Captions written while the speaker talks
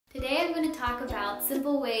talk about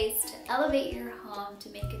simple ways to elevate your home to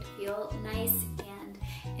make it feel nice and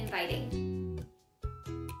inviting.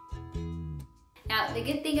 Now, the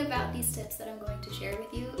good thing about these tips that I'm going to share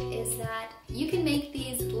with you is that you can make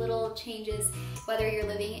these little changes whether you're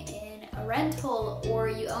living in a rental or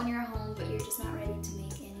you own your home but you're just not ready to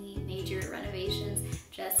make any major renovations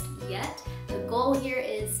just yet. The goal here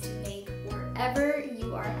is to make wherever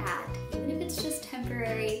you are at, even if it's just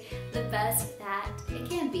temporary, the best that it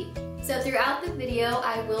can be. So throughout the video,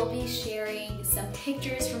 I will be sharing some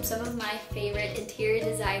pictures from some of my favorite interior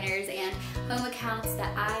designers and home accounts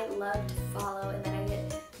that I love to follow and that I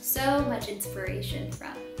get so much inspiration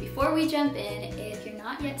from. Before we jump in, if you're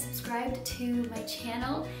not yet subscribed to my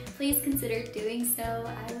channel, please consider doing so.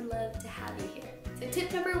 I would love to have you here. So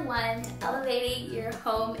tip number 1 to elevating your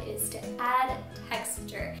home is to add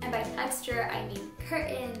texture. And by texture, I mean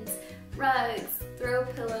curtains, rugs, throw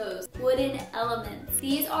pillows, wooden elements.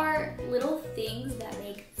 These are little things that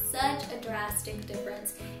make such a drastic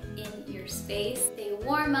difference in your space. They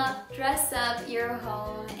warm up, dress up your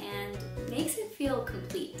home, and makes it feel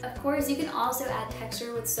complete. Of course, you can also add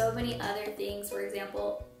texture with so many other things, for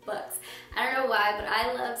example, books. I don't know why, but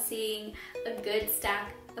I love seeing a good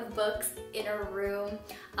stack of books in a room.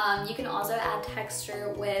 You can also add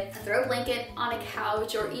texture with a throw blanket on a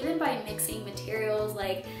couch, or even by mixing materials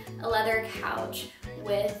like a leather couch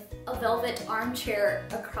with a velvet armchair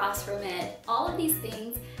across from it. All of these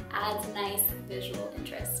things adds nice visual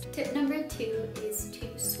interest. Tip number 2 is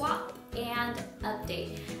to swap and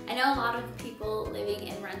update. I know a lot of people living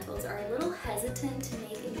in rentals are a little hesitant to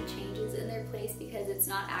make any changes in their place because it's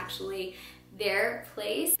not actually their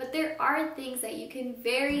place, but there are things that you can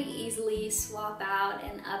very easily swap out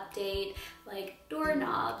and update, like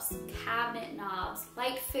doorknobs, cabinet knobs,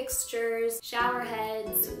 light fixtures, shower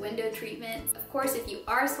heads, window treatments. Of course, if you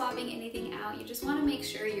are swapping anything out, you just want to make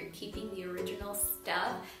sure you're keeping the original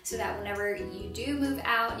stuff so that whenever you do move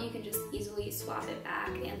out, you can just easily swap it back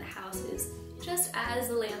and the house is just as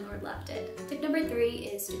the landlord left it. Tip number 3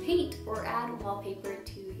 is to paint or add wallpaper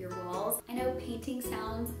to your walls. I know painting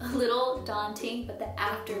sounds a little daunting, but the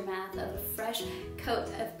aftermath of a fresh coat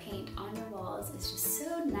of paint on your walls is just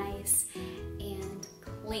so nice and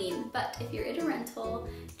clean. But if you're in a rental,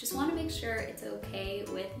 just want to make sure it's okay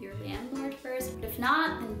with your landlord first. But if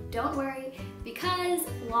not, then don't worry, because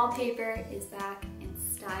wallpaper is back in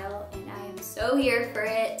style and I am so here for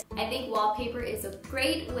it. I think wallpaper is a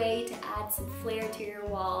great way to add some flair to your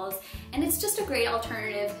walls, and it's just a great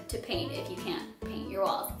alternative to paint if you can't paint your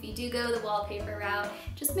walls. If you do go the wallpaper route,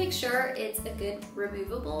 just make sure it's a good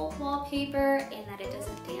removable wallpaper and that it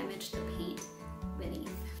doesn't damage the paint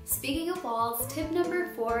beneath. Speaking of walls, tip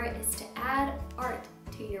number 4 is to add art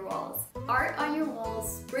to your walls. Art on your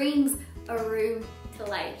walls brings a room to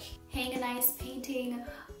life. Hang a nice painting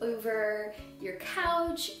over your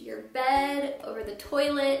couch, your bed, over the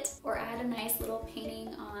toilet, or add a nice little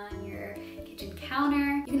painting on your kitchen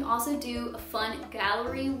counter. You can also do a fun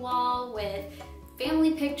gallery wall with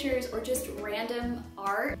family pictures or just random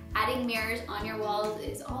art. Adding mirrors on your walls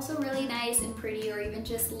is also really nice and pretty, or even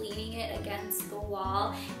just leaning it against the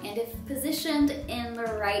wall. And if positioned in the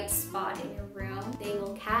right spot in your room, they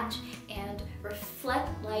will catch and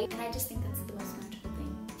reflect light, and I just think that's the most magical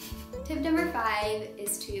thing. Tip number 5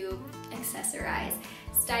 is to accessorize.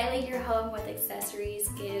 Styling your home with accessories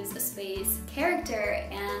gives a space character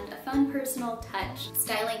and a fun personal touch.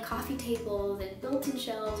 Styling coffee tables and built-in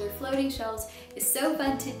shelves or floating shelves is so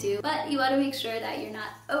fun to do, but you want to make sure that you're not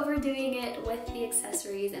overdoing it with the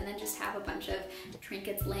accessories and then just have a bunch of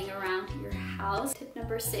trinkets laying around your house. Tip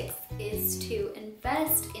number 6 is to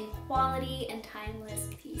invest in quality and timeless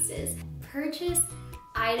pieces. Purchase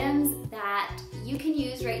items that you can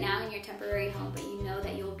use right now in your temporary home, but you know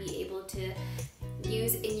that you'll be able to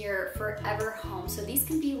use in your forever home. So these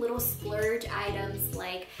can be little splurge items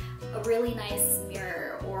like a really nice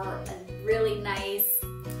mirror or a really nice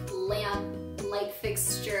lamp, light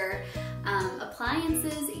fixture,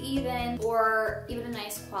 appliances even, or even a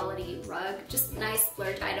nice quality rug. Just nice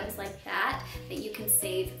splurge items like that that you can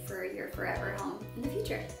save for your forever home in the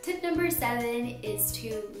future. Tip number 7 is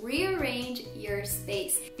to rearrange your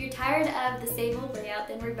space. If you're tired of the same old layout,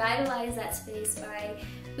 then revitalize that space by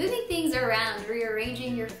moving things around,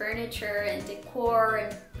 rearranging your furniture and decor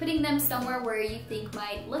and putting them somewhere where you think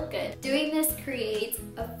might look good. Doing this creates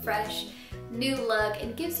a fresh, new look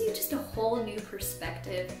and gives you just a whole new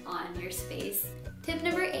perspective on your space. Tip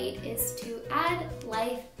number 8 is to add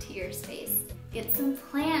life to your space. Get some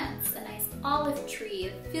plants, a nice olive tree,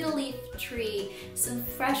 a fiddle leaf tree, some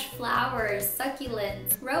fresh flowers,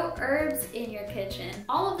 succulents. Grow herbs in your kitchen.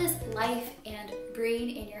 All of this life and green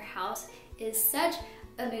in your house is such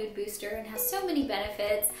a mood booster and has so many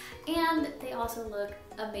benefits, and they also look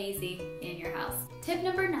amazing in your house. Tip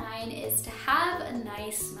number 9 is to have a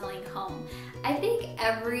nice smelling home. I think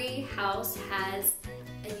every house has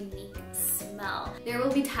a unique smell. There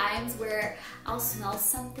will be times where I'll smell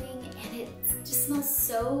something and it just smells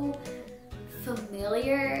so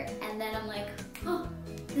familiar, and then I'm like, oh,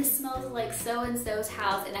 this smells like so-and-so's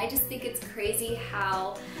house. And I just think it's crazy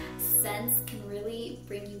how scents can really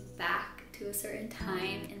bring you back to a certain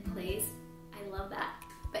time and place. I love that.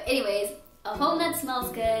 But anyways, a home that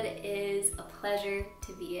smells good is a pleasure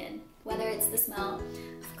to be in. Whether it's the smell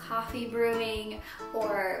of coffee brewing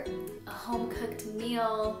or a home-cooked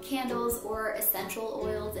meal, candles or essential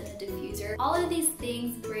oils in a diffuser, all of these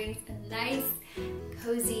things bring a nice,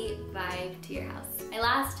 cozy vibe to your house. My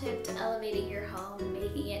last tip to elevating your home and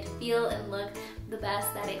making it feel and look the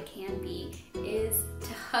best that it can be is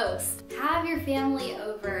to host. Have your family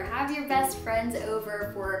over, have your best friends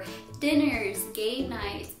over for dinners, game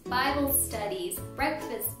nights, Bible studies,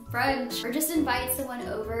 breakfast, brunch, or just invite someone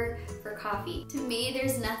over for coffee. To me,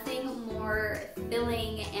 there's nothing more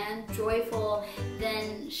filling and joyful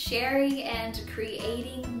than sharing and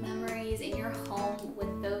creating memories in your home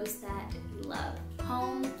with those that you love.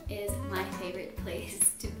 Home is my favorite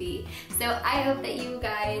place to be. So I hope that you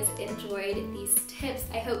guys enjoyed these tips.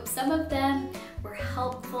 I hope some of them were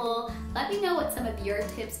helpful. Let me know what some of your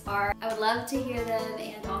tips are. I would love to hear them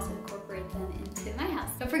and also incorporate them into my house.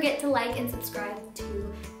 Don't forget to like and subscribe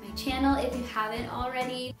to my channel if you haven't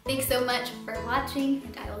already. Thanks so much for watching,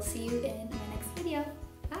 and I will see you in my next video.